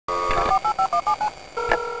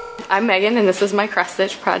I'm Megan, and this is my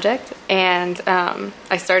cross-stitch project. And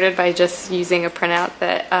I started by just using a printout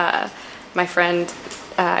that my friend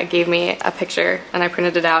gave me a picture, and I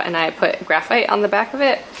printed it out and I put graphite on the back of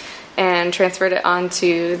it and transferred it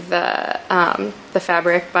onto the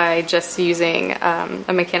fabric by just using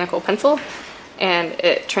a mechanical pencil. And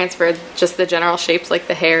it transferred just the general shapes, like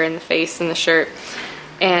the hair and the face and the shirt.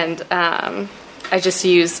 And I just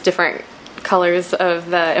used different colors of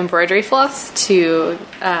the embroidery floss to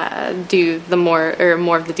do the more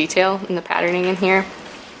of the detail and the patterning in here.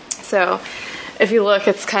 So if you look,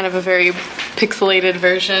 it's kind of a very pixelated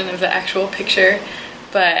version of the actual picture,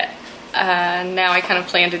 but now I kind of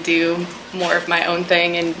plan to do more of my own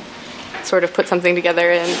thing and sort of put something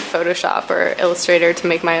together in Photoshop or Illustrator to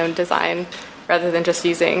make my own design rather than just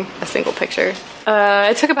using a single picture.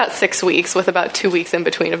 It took about 6 weeks, with about 2 weeks in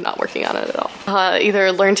between of not working on it at all.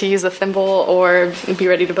 Either learn to use a thimble or be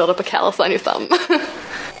ready to build up a callus on your thumb.